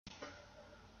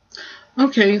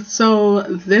Okay, so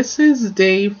this is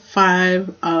day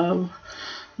 5 of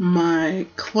my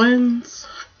cleanse,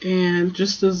 and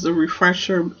just as a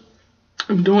refresher,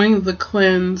 I'm doing the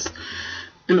cleanse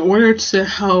in order to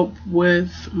help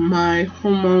with my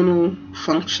hormonal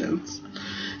functions.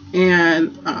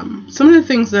 And some of the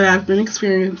things that I've been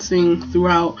experiencing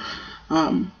throughout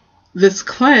um, this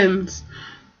cleanse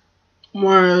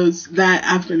was that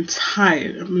I've been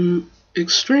tired. I've been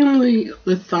extremely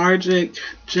lethargic,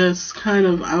 just kind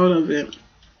of out of it.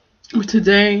 But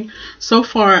today, so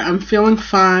far, I'm feeling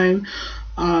fine.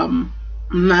 I'm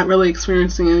not really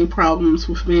experiencing any problems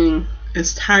with being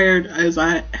as tired as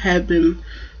I had been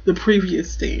the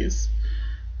previous days.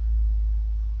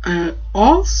 I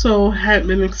also had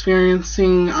been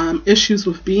experiencing issues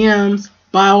with BMs,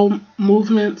 bowel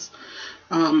movements,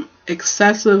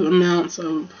 excessive amounts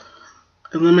of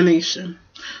elimination.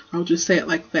 I'll just say it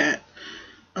like that.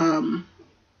 Um,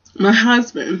 my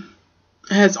husband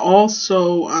has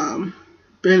also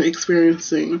been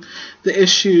experiencing the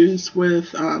issues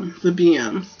with the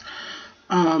BMs.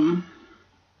 Um,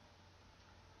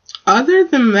 Other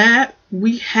than that,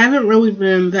 we haven't really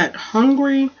been that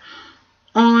hungry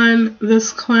on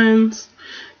this cleanse.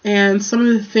 And some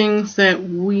of the things that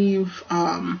we've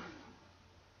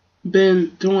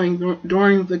been doing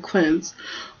during the cleanse,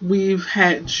 we've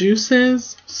had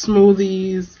juices,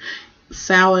 smoothies,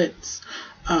 salads,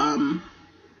 um,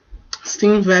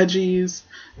 steamed veggies,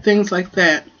 things like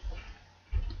that.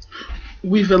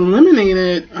 We've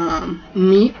eliminated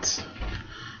meat,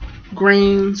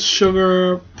 grains,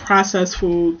 sugar, processed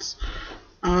foods.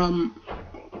 Um,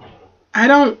 I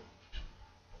don't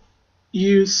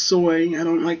use soy. I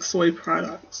don't like soy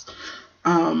products.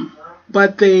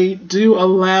 But they do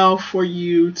allow for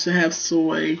you to have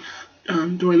soy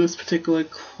during this particular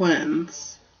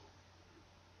cleanse.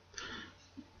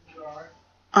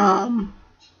 Um,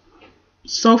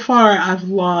 so far, I've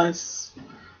lost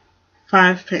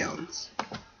 5 pounds.